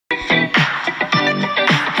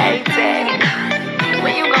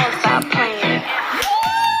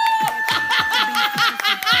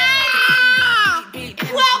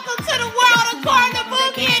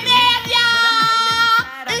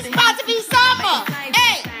Hey,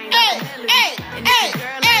 hey, hey, hey, hey, hey,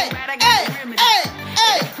 hey, hey,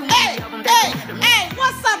 hey,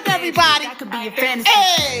 what's up, everybody?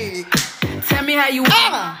 Hey, tell me how you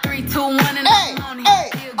want. 3, 2, 1, and hey.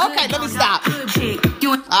 Okay, let me stop.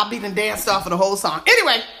 I'll be the dance off for the whole song.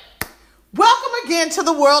 Anyway, welcome again to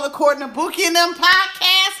the World According to Bookie and Them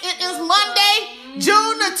podcast. It is Monday,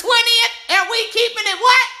 June the 20th, and we keeping it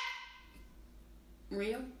what?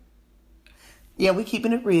 Real? Yeah, we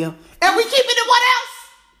keeping it real. And we keeping it what else?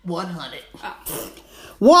 100.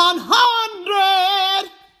 100.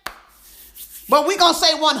 But we gonna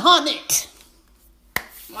say 100.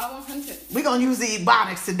 Why 100? We gonna use the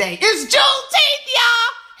ebonics today. It's Juneteenth,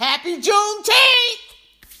 y'all. Happy Juneteenth.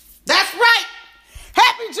 That's right.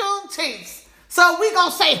 Happy Juneteenth. So we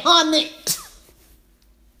gonna say 100.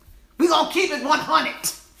 We gonna keep it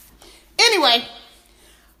 100. Anyway,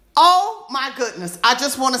 oh my goodness. I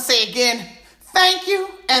just want to say again, thank you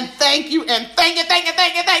and thank you and thank you.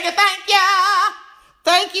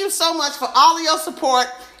 Thank you so much for all of your support.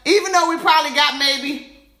 Even though we probably got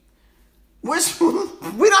we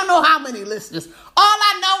don't know how many listeners. All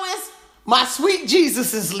I know is my sweet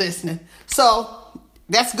Jesus is listening. So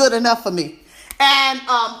that's good enough for me. And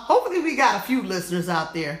hopefully we got a few listeners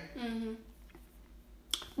out there. Mm-hmm.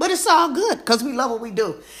 But it's all good because we love what we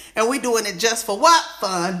do. And we're doing it just for what?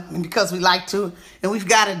 Fun. And because we like to. And we've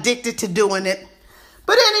got addicted to doing it.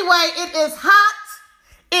 But anyway, it is hot.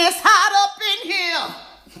 It's hot up in here.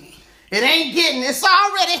 It ain't getting. It's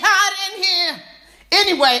already hot in here.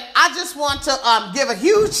 Anyway, I just want to give a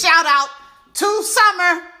huge shout out to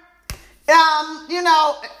summer. You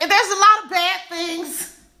know, there's a lot of bad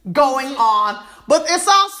things going on, but it's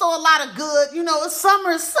also a lot of good. You know, it's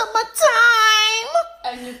summer, summertime.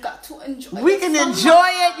 And you've got to enjoy We can enjoy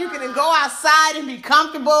it. You can go outside and be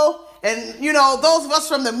comfortable. And, you know, those of us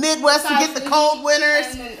from the Midwest who get the cold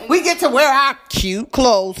winters, we get to wear our cute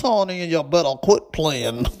clothes, honey, and you better quit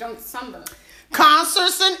playing. Don't sunburn.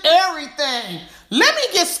 Concerts and everything. Let me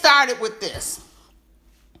get started with this.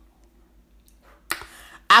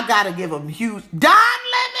 I got to give a huge Don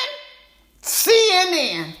Lemon,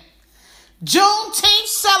 CNN. Juneteenth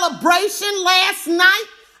celebration last night.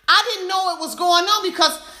 I didn't know it was going on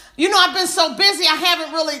because, you know, I've been so busy. I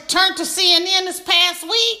haven't really turned to CNN this past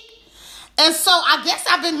week. And so I guess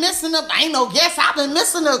I've been missing I've been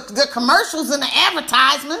missing the commercials and the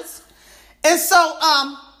advertisements. And so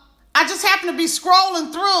I just happened to be scrolling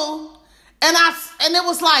through and it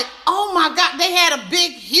was like, oh my God, they had a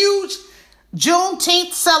big, huge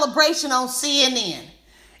Juneteenth celebration on CNN.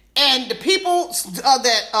 And the people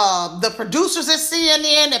the producers at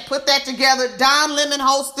CNN that put that together, Don Lemon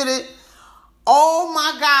hosted it. Oh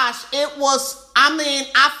my gosh, it was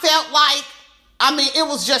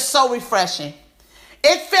just so refreshing.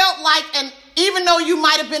 It felt like, and even though you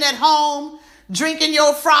might have been at home drinking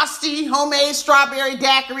your frosty homemade strawberry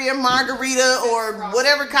daiquiri or margarita or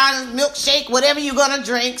whatever kind of milkshake, whatever you're going to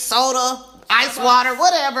drink, soda, ice water,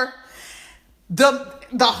 whatever,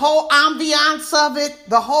 the whole ambiance of it,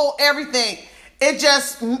 the whole everything, it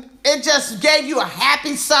just gave you a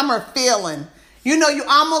happy summer feeling. You know, you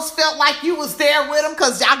almost felt like you was there with them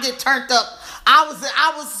because y'all get turned up. I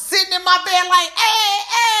was sitting in my bed like,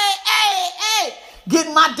 hey,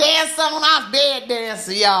 getting my dance on. I was bed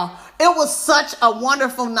dancing, y'all. It was such a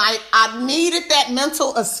wonderful night. I needed that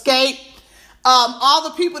mental escape. All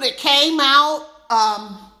the people that came out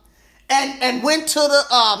and went to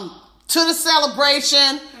the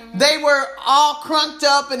celebration, they were all crunked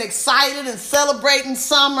up and excited and celebrating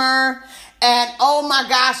summer. And oh my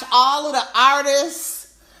gosh, all of the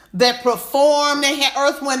artists that performed, they had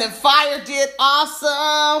Earth, Wind, and Fire did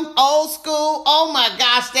awesome. Old School, oh my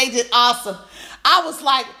gosh, they did awesome. I was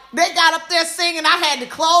like, they got up there singing, I had to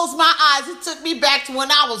close my eyes. It took me back to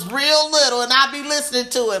when I was real little and I'd be listening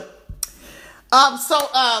to it.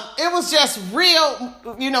 It was just real.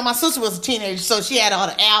 You know, my sister was a teenager, so she had all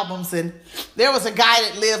the albums, and there was a guy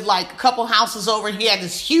that lived like a couple houses over, and he had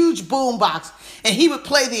this huge boom box, and he would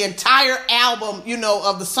play the entire album, you know,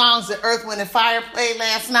 of the songs that Earth, Wind, and Fire played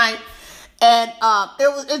last night. And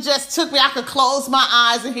it just took me, I could close my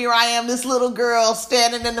eyes, and here I am, this little girl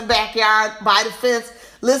standing in the backyard by the fence,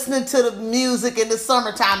 listening to the music in the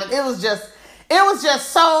summertime, and it was just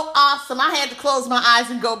so awesome. I had to close my eyes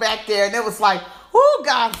and go back there, and it was like, oh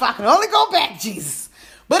God, if I can only go back, Jesus.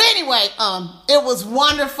 But anyway, it was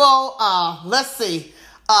wonderful. Let's see.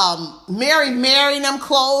 Mary and them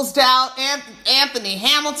closed out. Anthony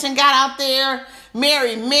Hamilton got out there.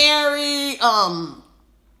 Mary,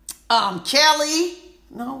 Kelly.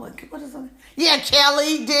 No, what is it? Yeah,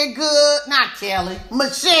 Kelly did good. Not Kelly.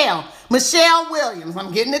 Michelle Williams.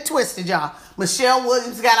 I'm getting it twisted, y'all. Michelle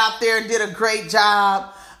Williams got out there and did a great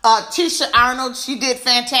job. Tisha Arnold, she did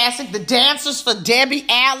fantastic. The dancers for Debbie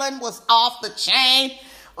Allen was off the chain.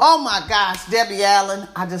 Oh my gosh, Debbie Allen.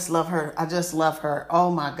 I just love her.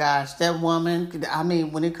 Oh my gosh, that woman. I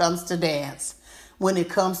mean, when it comes to dance,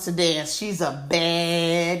 she's a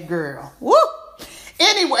bad girl. Woo!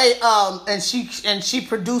 Anyway, and she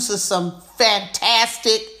produces some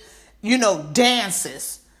fantastic,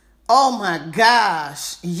 dances. Oh my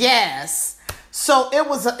gosh, yes. So it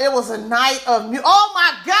was a night of oh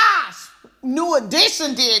my gosh, New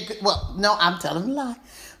Edition did well. No, I'm telling a lie.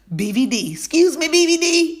 BVD, excuse me,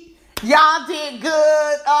 BVD. Y'all did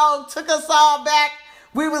good. Oh, took us all back.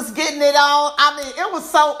 We was getting it on. I mean, it was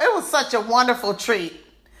such a wonderful treat.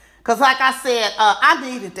 Cause like I said, I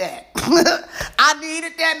needed that. I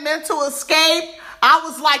needed that mental escape. I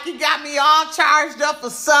was like, you got me all charged up for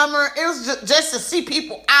summer. It was just to see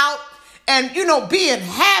people out and, being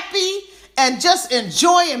happy and just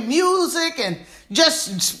enjoying music and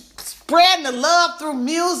just spreading the love through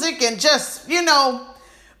music and just,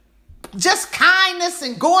 just kindness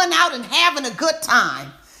and going out and having a good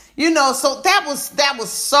time. So that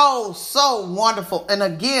was so wonderful. And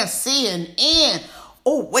again, CNN.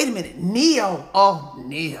 Oh, wait a minute. Neo. Oh,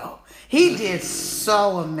 Neo. He did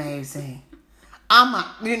so amazing.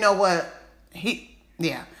 You know what? Everybody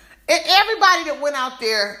that went out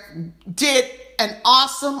there did an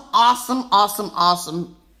awesome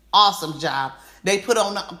job. They put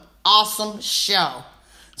on an awesome show.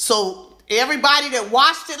 So everybody that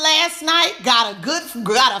watched it last night got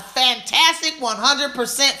a fantastic 100%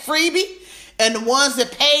 freebie. And the ones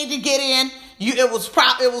that paid to get in, it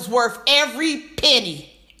was worth every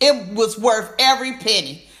penny. It was worth every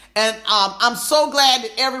penny. And I'm so glad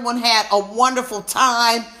that everyone had a wonderful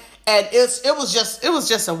time. And it was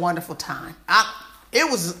just a wonderful time. It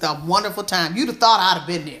was a wonderful time. You'd have thought I'd have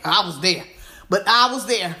been there. I was there. But I was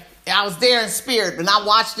there. I was there in spirit. And I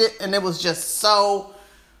watched it and it was just so,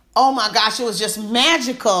 oh my gosh, it was just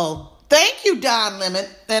magical. Thank you, Don Lemon.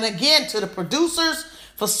 And again, to the producers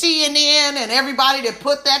for CNN and everybody that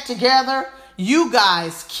put that together. You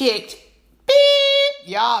guys kicked beep.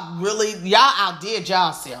 Y'all outdid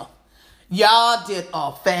yourself. Y'all did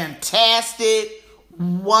a fantastic,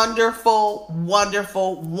 wonderful,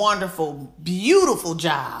 beautiful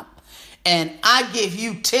job. And I give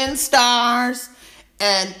you 10 stars.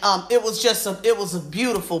 And it was a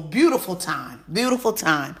beautiful time. Beautiful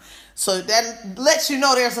time. So that lets you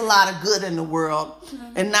know there's a lot of good in the world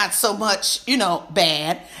and not so much,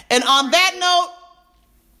 bad. And on that note,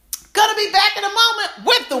 gonna be back in a moment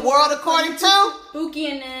with the world according to Bookie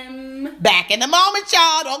and them. Back in a moment,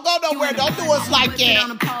 y'all. Don't go nowhere. Don't do us like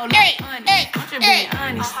that. Hey.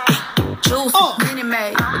 Juice, mini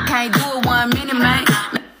made. Can't do it 1 minute, man.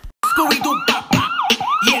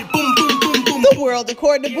 The world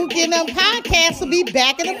according to Bookie and them podcast will be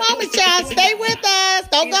back in a moment, y'all. Stay with us.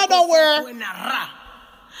 Don't go nowhere.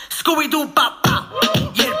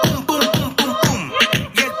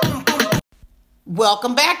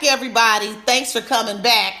 Welcome back, everybody. Thanks for coming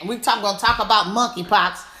back. We're going to talk about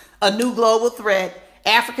monkeypox, a new global threat.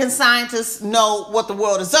 African scientists know what the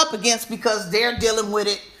world is up against because they're dealing with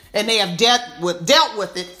it and they have dealt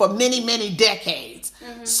with it for many, many decades.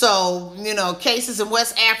 Mm-hmm. So, cases in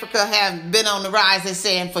West Africa have been on the rise, they're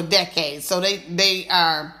saying, for decades. So they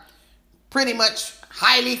are pretty much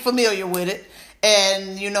highly familiar with it.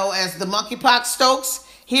 And, as the monkeypox stokes,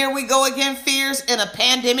 here we go again, fears in a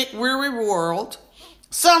pandemic-weary world.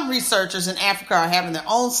 Some researchers in Africa are having their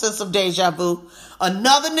own sense of deja vu.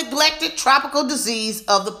 Another neglected tropical disease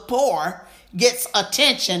of the poor gets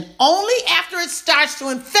attention only after it starts to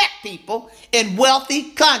infect people in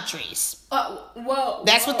wealthy countries.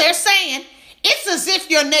 That's what they're saying. It's as if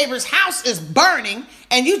your neighbor's house is burning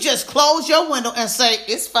and you just close your window and say,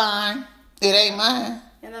 it's fine. It ain't mine.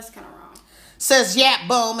 Yeah, that's kind of wrong. Says Yap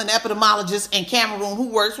Bohm, an epidemiologist in Cameroon who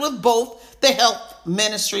works with both the health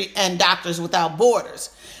ministry and Doctors Without Borders.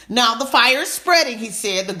 Now, the fire is spreading, he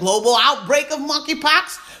said. The global outbreak of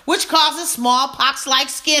monkeypox, which causes smallpox-like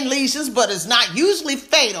skin lesions but is not usually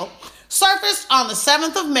fatal, surfaced on the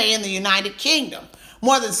 7th of May in the United Kingdom.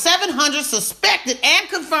 More than 700 suspected and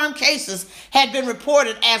confirmed cases had been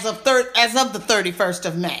reported as of the 31st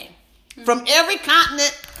of May. From every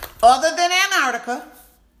continent other than Antarctica.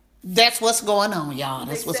 That's what's going on, y'all.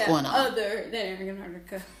 That's what's going on. Other than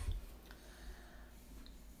Antarctica.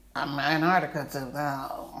 Antarctica too. I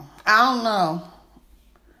don't know.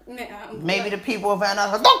 Yeah, maybe the people of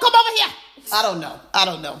Antarctica don't come over here. I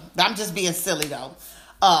don't know. I'm just being silly though.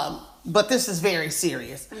 but this is very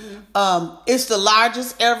serious. It's the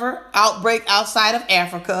largest ever outbreak outside of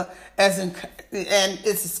Africa, and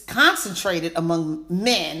it's concentrated among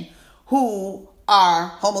men who are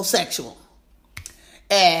homosexual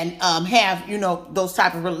and have, those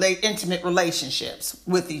type of intimate relationships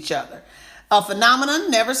with each other. A phenomenon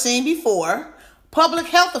never seen before. Public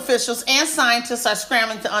health officials and scientists are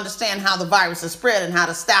scrambling to understand how the virus has spread and how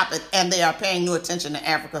to stop it, and they are paying new attention to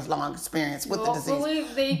Africa's long experience with the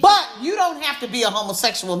disease. But you don't have to be a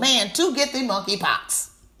homosexual man to get the monkeypox.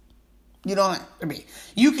 You don't have to be.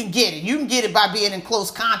 You can get it. You can get it by being in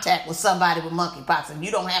close contact with somebody with monkeypox, and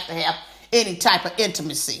you don't have to have any type of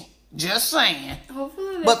intimacy. Just saying.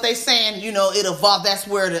 Hopefully. But they saying, it evolved. That's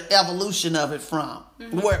where the evolution of it from.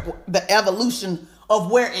 Where the evolution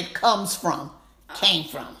of where it comes from. Came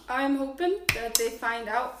from. I'm hoping that they find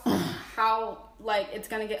out how, it's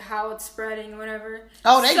gonna get, how it's spreading or whatever.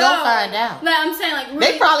 Oh, they gonna find out. I'm saying,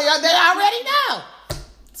 really, they already know.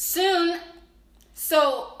 Soon,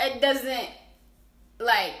 so it doesn't,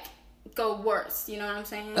 go worse. You know what I'm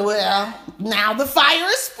saying? Well, now the fire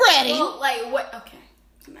is spreading. Well, what? Okay.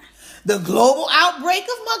 The global outbreak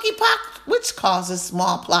of monkeypox, which causes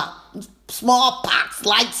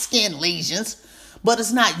smallpox-like skin lesions, but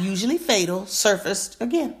it's not usually fatal, surfaced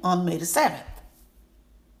again on May the 7th.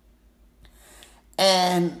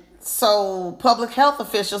 And so public health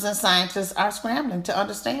officials and scientists are scrambling to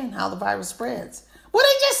understand how the virus spreads. Well,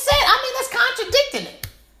 they just said, that's contradicting it.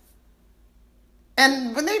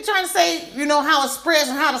 And when they're trying to say, how it spreads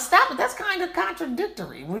and how to stop it, that's kind of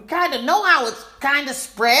contradictory. We kind of know how it kind of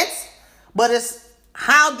spreads, but it's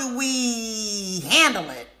how do we handle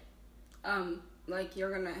it?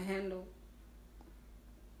 You're going to handle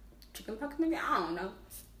chickenpox, maybe? I don't know.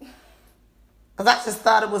 Because I just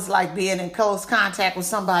thought it was like being in close contact with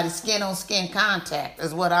somebody, skin-on-skin contact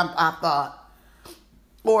is what I thought.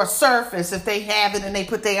 Or surface, if they have it and they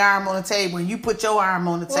put their arm on the table and you put your arm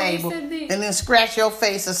on the table and then scratch your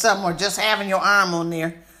face or something, or just having your arm on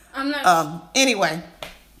there. I'm not Anyway.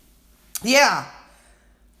 Yeah.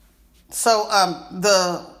 So,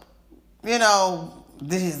 the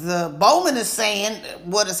Bowman is saying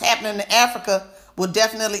what is happening in Africa will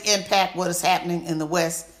definitely impact what is happening in the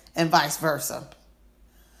West and vice versa.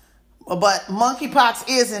 But monkeypox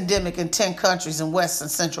is endemic in 10 countries in West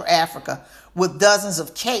and Central Africa, with dozens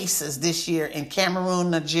of cases this year in Cameroon,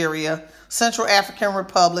 Nigeria, Central African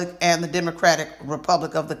Republic, and the Democratic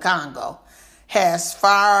Republic of the Congo. Has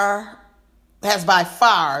by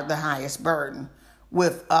far the highest burden,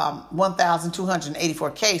 with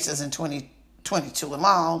 1,284 cases in 2022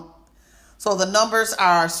 alone. So the numbers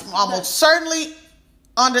are almost certainly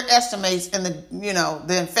underestimates, and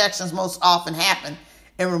the infections most often happen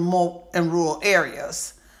in remote and rural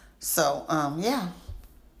areas. So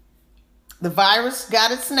the virus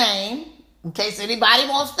got its name, in case anybody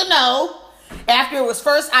wants to know, after it was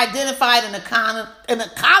first identified in a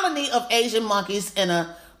colony of Asian monkeys in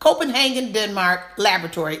a Copenhagen, Denmark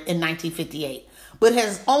laboratory in 1958, but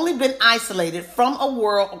has only been isolated from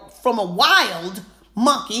a wild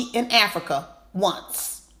monkey in Africa once.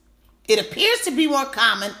 It appears to be more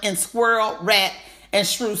common in squirrel, rat, and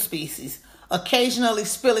shrew species, occasionally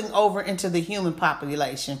spilling over into the human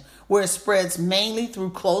population, where it spreads mainly through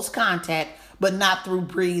close contact, but not through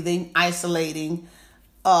breathing. Isolating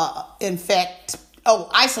infected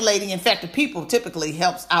people typically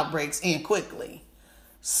helps outbreaks end quickly.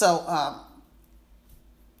 So,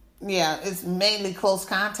 it's mainly close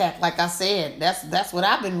contact. Like I said, that's what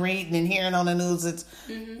I've been reading and hearing on the news.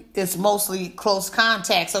 It's mostly close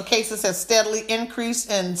contact. So cases have steadily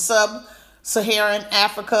increased in sub-Saharan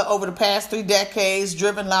Africa over the past 3 decades,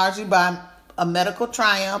 driven largely by a medical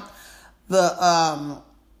triumph. The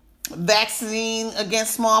vaccine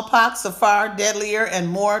against smallpox, a far deadlier and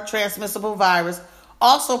more transmissible virus,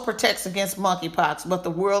 also protects against monkeypox, but the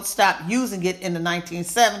world stopped using it in the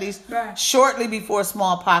 1970s, shortly before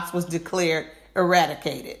smallpox was declared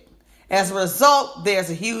eradicated. As a result, there's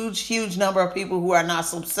a huge number of people who are not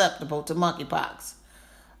susceptible to monkeypox,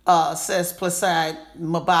 says Placide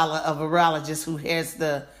Mabala, a virologist who heads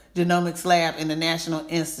the genomics lab in the National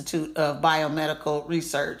Institute of Biomedical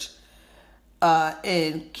Research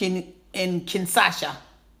in Kinshasa.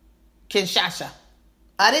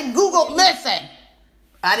 I didn't Google it.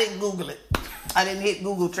 I didn't hit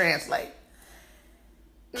Google Translate.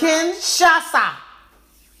 Kinshasa.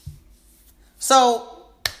 So,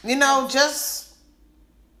 just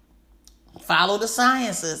follow the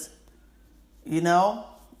sciences,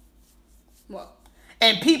 What?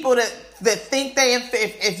 And people that think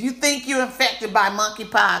if you think you're infected by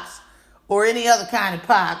monkeypox or any other kind of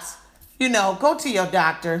pox, go to your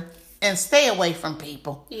doctor and stay away from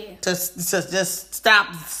people. Yeah. To just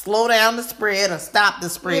slow down the spread or stop the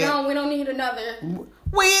spread. We don't need another.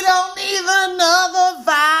 We don't need another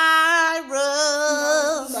virus.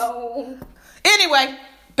 No. Anyway,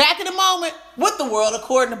 back in a moment with the world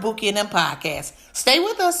according to Buki and them podcast. Stay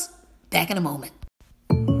with us. Back in a moment.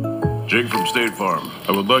 Jake from State Farm.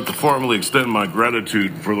 I would like to formally extend my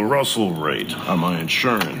gratitude for the Russell rate on my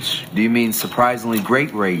insurance. Do you mean surprisingly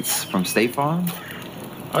great rates from State Farm?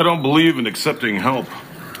 I don't believe in accepting help,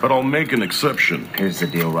 but I'll make an exception. Here's the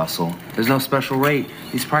deal, Russell. There's no special rate.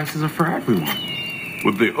 These prices are for everyone.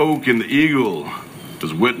 With the oak and the eagle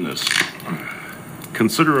as witness,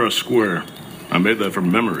 consider us square. I made that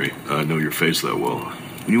from memory. I know your face that well.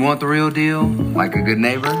 When you want the real deal, like a good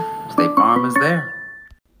neighbor, State Farm is there.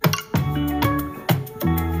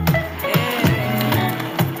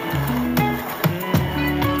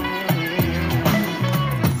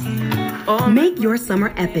 Make your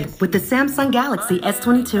summer epic with the Samsung Galaxy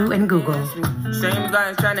S22 and Google. Same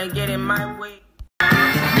guys trying to get in my way.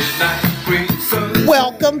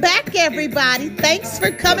 Welcome back, everybody. Thanks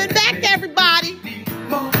for coming back, everybody.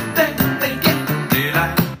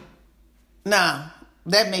 Nah,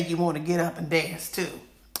 that make you want to get up and dance too.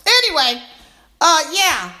 Anyway,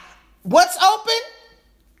 yeah, what's open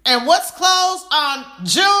and what's closed on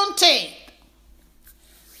Juneteenth?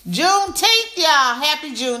 Juneteenth, y'all.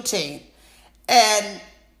 Happy Juneteenth. And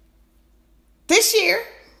this year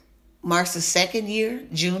marks the second year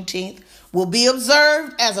Juneteenth will be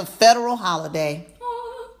observed as a federal holiday.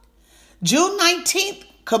 June 19th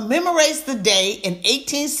commemorates the day in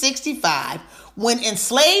 1865 when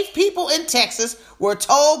enslaved people in Texas were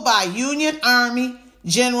told by Union Army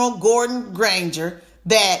General Gordon Granger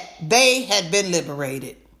that they had been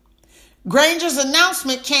liberated. Granger's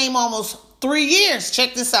announcement came almost 3 years.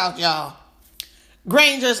 Check this out, y'all.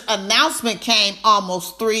 Granger's announcement came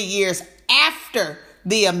almost 3 years after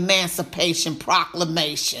the Emancipation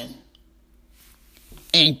Proclamation.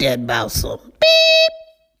 Ain't that about some beep?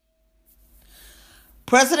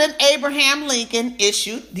 President Abraham Lincoln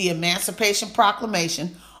issued the Emancipation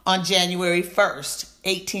Proclamation on January 1st,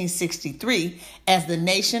 1863, as the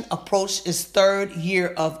nation approached its third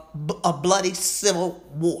year of a bloody civil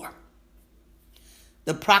war.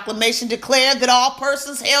 The proclamation declared that all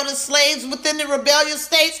persons held as slaves within the rebellious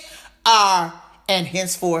states are, and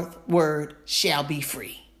henceforth, shall be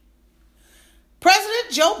free. President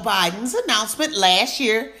Joe Biden's announcement last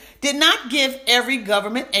year did not give every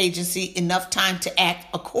government agency enough time to act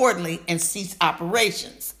accordingly and cease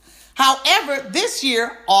operations. However, this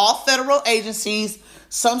year, all federal agencies,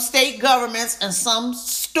 some state governments, and some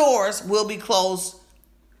stores will be closed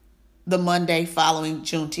the Monday following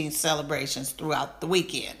Juneteenth celebrations throughout the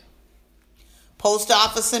weekend. Post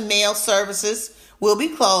office and mail services will be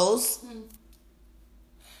closed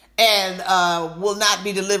and will not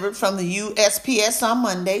be delivered from the USPS on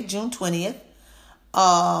Monday, June 20th.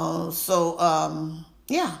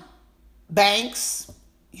 Yeah. Banks,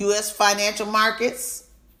 U.S. financial markets.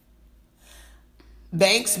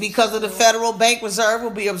 Banks, because of the Federal Bank Reserve, will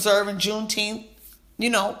be observing Juneteenth,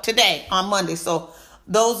 today on Monday. So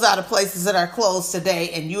those are the places that are closed today.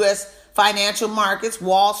 And U.S. financial markets,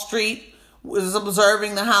 Wall Street is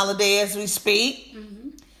observing the holiday as we speak. Mm-hmm.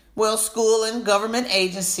 Well, school and government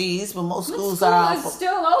agencies, but most schools are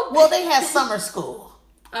still open. Well, they have summer school.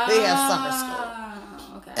 They have summer school.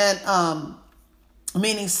 Okay. And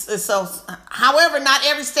meaning so. However, not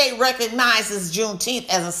every state recognizes Juneteenth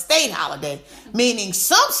as a state holiday. Meaning,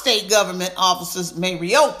 some state government offices may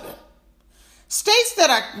reopen. States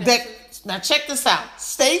now check this out.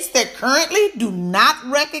 States that currently do not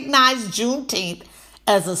recognize Juneteenth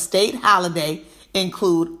as a state holiday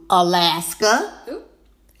include Alaska,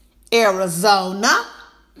 Arizona,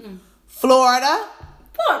 Florida,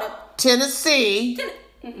 Tennessee,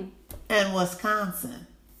 and Wisconsin.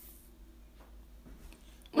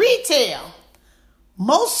 Retail.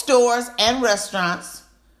 Most stores and restaurants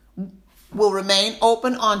will remain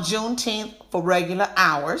open on Juneteenth for regular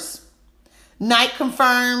hours. Knight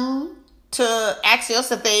confirmed to Axios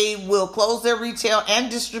that they will close their retail and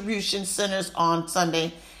distribution centers on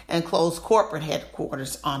Sunday and close corporate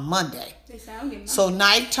headquarters on Monday. They sound good. So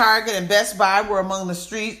Nike, Target, and Best Buy were among the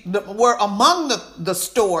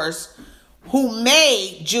stores who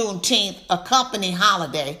made Juneteenth a company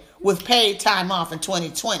holiday with paid time off in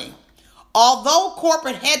 2020. Although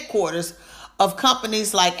corporate headquarters of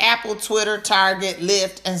companies like Apple, Twitter, Target,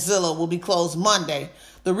 Lyft, and Zillow will be closed Monday,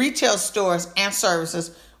 the retail stores and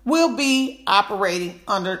services will be operating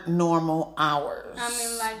under normal hours. I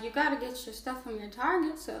mean, you gotta get your stuff from your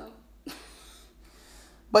Target, so.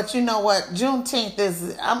 But you know what? Juneteenth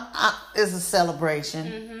is a celebration.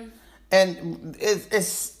 Mm-hmm. And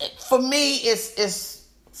it's for me, it's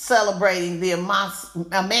celebrating the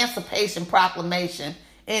Emancipation Proclamation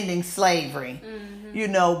ending slavery.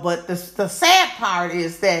 But the sad part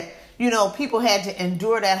is that, people had to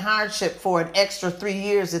endure that hardship for an extra 3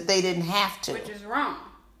 years that they didn't have to. Which is wrong.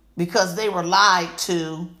 Because they were lied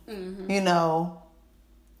to, and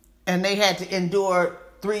they had to endure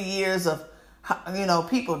 3 years of,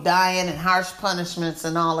 people dying and harsh punishments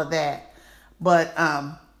and all of that. But,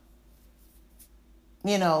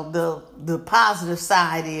 the positive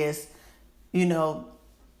side is,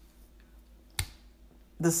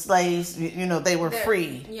 the slaves, they were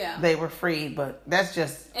freed. Yeah. They were freed, but that's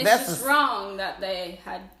just... It's just wrong that they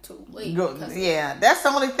had to wait. That's the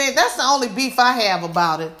only thing, that's the only beef I have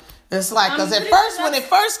about it. It's like, because at first, when it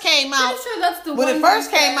first came out,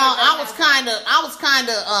 I was kind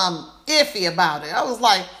of iffy about it. I was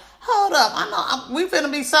like, hold up, I know we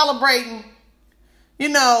finna be celebrating,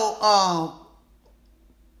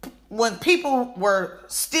 when people were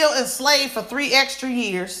still enslaved for 3 extra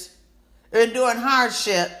years, enduring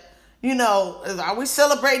hardship, are we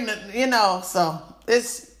celebrating it, so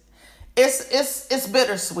it's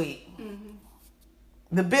bittersweet.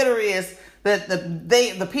 The bitter is that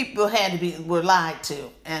the people were lied to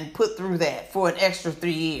and put through that for an extra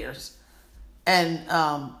 3 years. And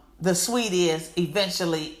the sweet is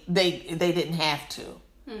eventually they didn't have to.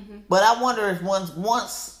 But I wonder if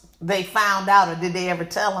once they found out, or did they ever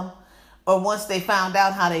tell them, or once they found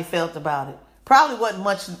out how they felt about it. Probably wasn't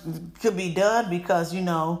much could be done because,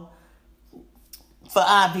 for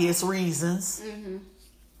obvious reasons.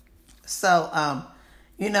 So,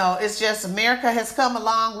 it's just America has come a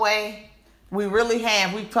long way. We really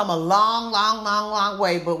have. We've come a long, long, long, long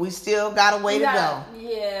way, but we still got a way to go.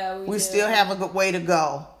 Yeah, we still have a good way to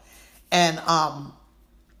go. And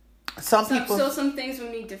some people... So some things we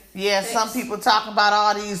need to fix. Yeah, some people talk about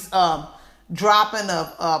all these dropping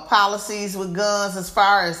of policies with guns as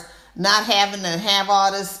far as not having to have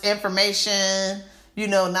all this information,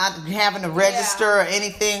 not having to register or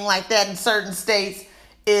anything like that in certain states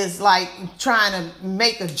is like trying to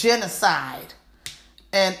make a genocide.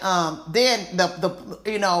 And then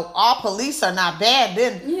all police are not bad.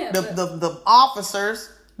 Then the officers,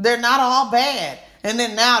 they're not all bad. And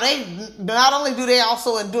then now they not only do they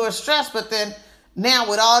also endure stress, but then now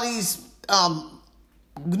with all these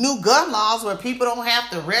new gun laws where people don't have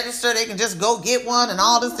to register, they can just go get one and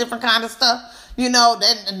all this different kind of stuff.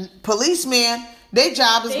 And policemen, their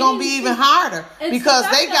job is going to be even harder because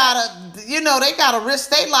they gotta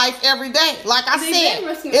risk their life every day. Like I said,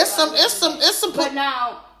 it's some. But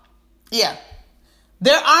now, yeah,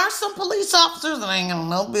 there are some police officers that ain't got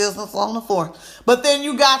no business on the force. But then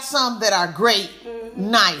you got some that are great,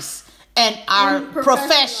 nice, and are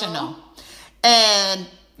professional. And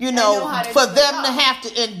for them to have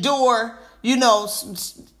to endure,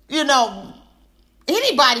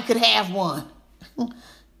 anybody could have one. And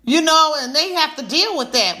they have to deal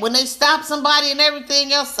with that when they stop somebody and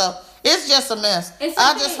everything else. So it's just a mess.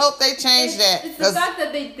 I just hope they change that. It's the fact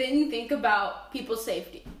that they didn't think about people's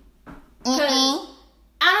safety. Because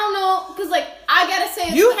I don't know. Because I gotta say,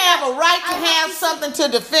 you have a right to have something to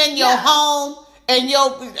defend your home and your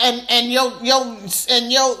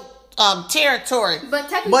territory. But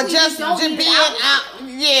technically, just you don't being out,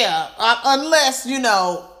 unless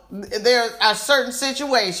there are certain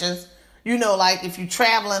situations. Like if you're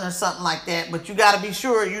traveling or something like that, but you got to be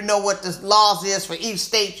sure what the laws is for each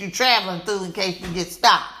state you're traveling through in case you get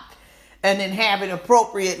stopped. And then have it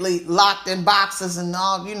appropriately locked in boxes and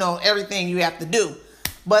all, everything you have to do.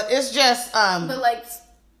 But it's just... and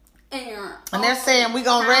they're saying we're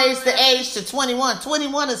going to raise the age to 21.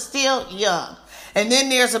 21 is still young. And then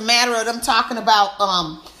there's a matter of them talking about,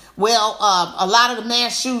 a lot of the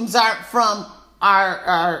mass shootings aren't from...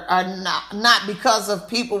 are not because of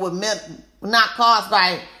people with not caused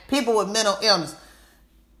by people with mental illness.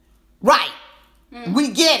 Right. We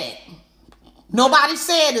get it. Nobody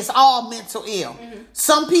said it's all mental ill.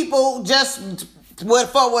 Some people just,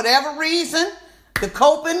 for whatever reason,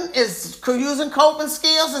 using coping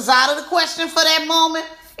skills is out of the question for that moment,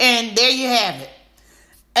 and there you have it.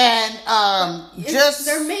 And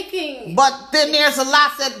they're making. But then there's a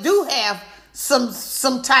lot that do have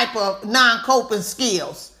some type of non-coping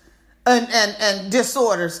skills and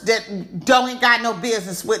disorders that ain't got no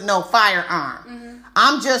business with no firearm.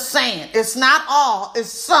 I'm just saying, it's not all, it's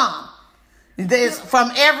some. There's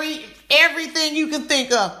from everything you can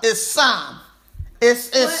think of, it's some.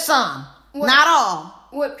 It's some. Not all.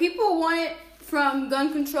 What people wanted from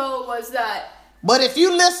gun control was that. But if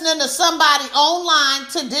you listening to somebody online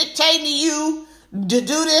to dictating to you to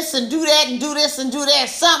do this and do that and do this and do that,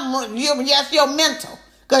 something, that's your mental.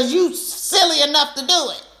 because you silly enough to do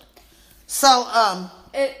it. So,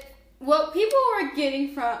 what people were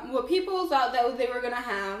getting from, what people thought that they were going to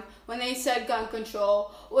have when they said gun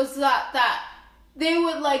control was that they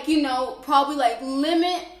would, like, you know, probably, like,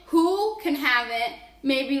 limit who can have it,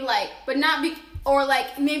 maybe, like, but not be, or,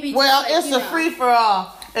 like, maybe well, just, like, it's a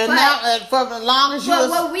free-for-all. And now, for as long as you... But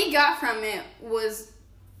what we got from it was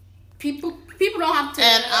people don't have to...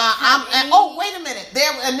 oh, wait a minute.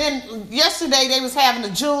 And then yesterday they was having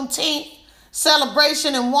a Juneteenth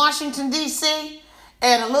celebration in Washington, D.C.,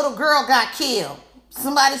 and a little girl got killed.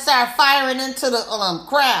 Somebody started firing into the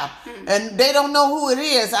crowd, and they don't know who it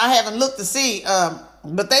is. I haven't looked to see,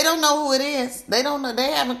 but they don't know who it is. They don't know.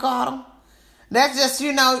 They haven't caught them. That's just,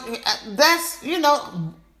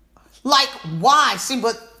 like, why? See,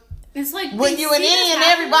 but it's like when you're an Indian,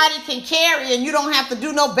 everybody can carry, and you don't have to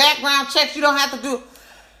do no background checks. You don't have to do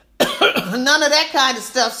none of that kind of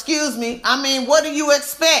stuff. Excuse me. I mean, what do you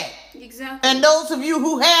expect? Exactly. And those of you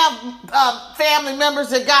who have family members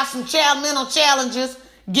that got some mental challenges,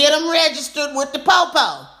 get them registered with the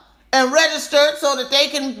Popo and registered so that they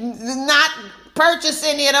can not purchase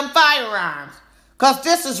any of them firearms. Because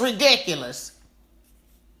this is ridiculous.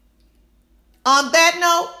 On that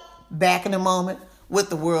note, back in a moment with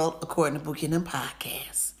the World According to Buchanan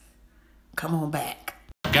podcast. Come on back.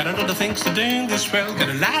 Got a lot of things to do in this world. Got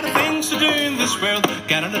a lot of things to do in this world.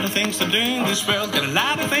 Got a lot of things to do in this world. Got a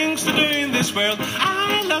lot of things to do in this world.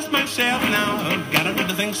 I lost myself now. Got a lot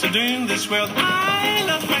of things to do in this world. I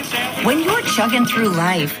lost myself. When you're chugging through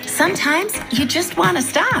life, sometimes you just want to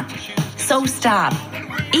stop. So stop.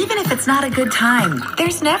 Even if it's not a good time,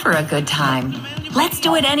 there's never a good time. Let's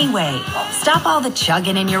do it anyway. Stop all the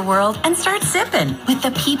chugging in your world and start sipping with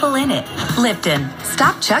the people in it. Lipton.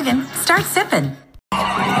 Stop chugging. Start sipping.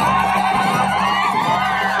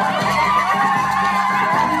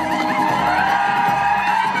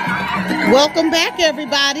 Welcome back,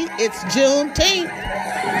 everybody. It's Juneteenth,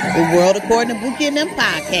 the World According to Buchanan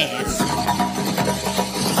podcast.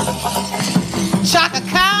 Chaka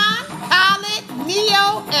Khan, Khaled,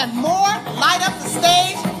 Neo, and more light up the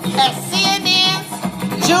stage at CNN's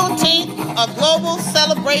Juneteenth, a global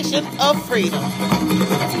celebration of freedom.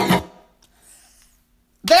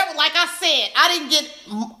 Like I said, I didn't get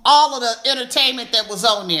all of the entertainment that was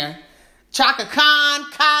on there. Chaka Khan,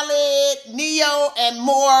 Khaled, Neo, and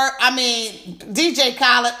more. I mean, DJ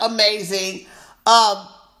Khaled, amazing.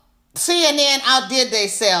 CNN outdid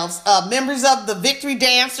themselves. Members of the Victory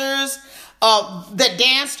Dancers that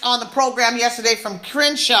danced on the program yesterday from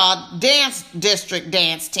Crenshaw Dance District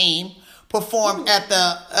Dance Team performed at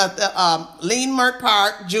the Lean-Mert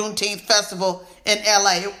Park Juneteenth Festival in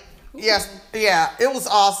LA. Yes, yeah, it was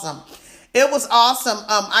awesome. It was awesome.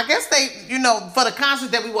 I guess they, for the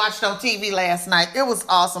concert that we watched on TV last night, it was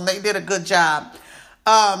awesome. They did a good job.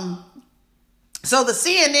 So the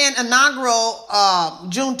CNN inaugural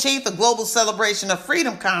Juneteenth, a global celebration of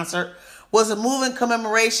freedom concert, was a moving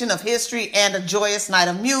commemoration of history and a joyous night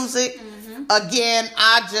of music. Mm-hmm. Again,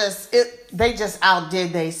 they just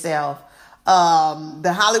outdid themselves.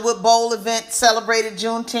 The Hollywood Bowl event celebrated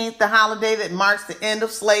Juneteenth, the holiday that marks the end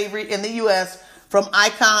of slavery in the U.S., from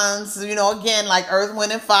icons, again, like Earth,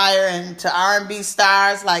 Wind, and Fire, and to R&B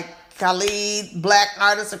stars like Khalid, black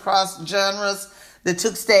artists across genres that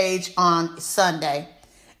took stage on Sunday.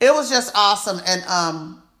 It was just awesome. And,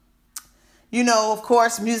 of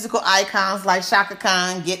course, musical icons like Chaka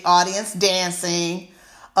Khan get audience dancing.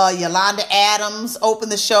 Yolanda Adams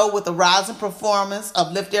opened the show with a rousing performance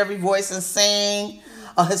of Lift Every Voice and Sing,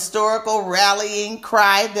 a historical rallying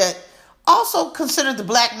cry that also considered the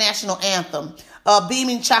Black National Anthem.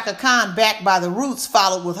 Beaming Chaka Khan, backed by the Roots,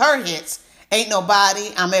 followed with her hits, Ain't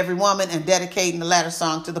Nobody, I'm Every Woman, and dedicating the latter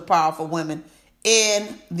song to the powerful women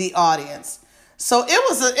in the audience. So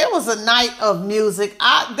it was a night of music.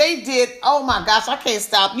 They did, oh my gosh, I can't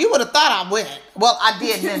stop. You would have thought I went. Well, I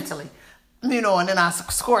did mentally, and then I,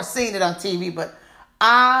 of course, seen it on TV, but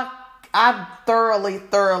I thoroughly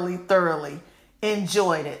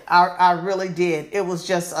enjoyed it. I really did. It was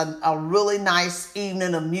just a really nice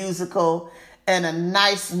evening of musical and a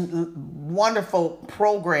nice, wonderful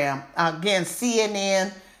program. Again,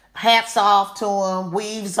 CNN, hats off to them,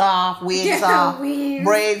 weaves off, wigs off,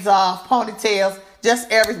 braids off, ponytails,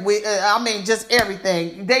 just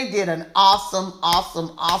everything. They did an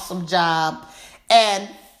awesome job. And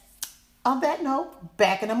on that note,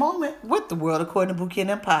 back in a moment with the World According to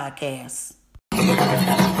Buchanan podcast.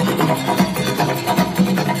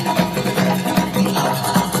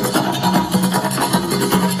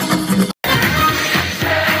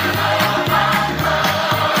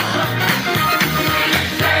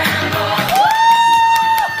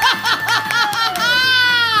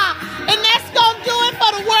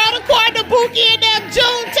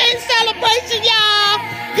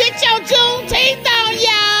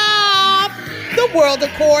 The world,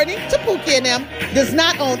 according to Pookie and them, does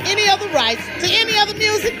not own any other rights to any other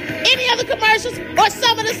music, any other commercials, or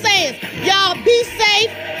some of the sayings. Y'all be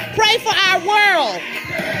safe. Pray for our world.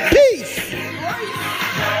 Peace.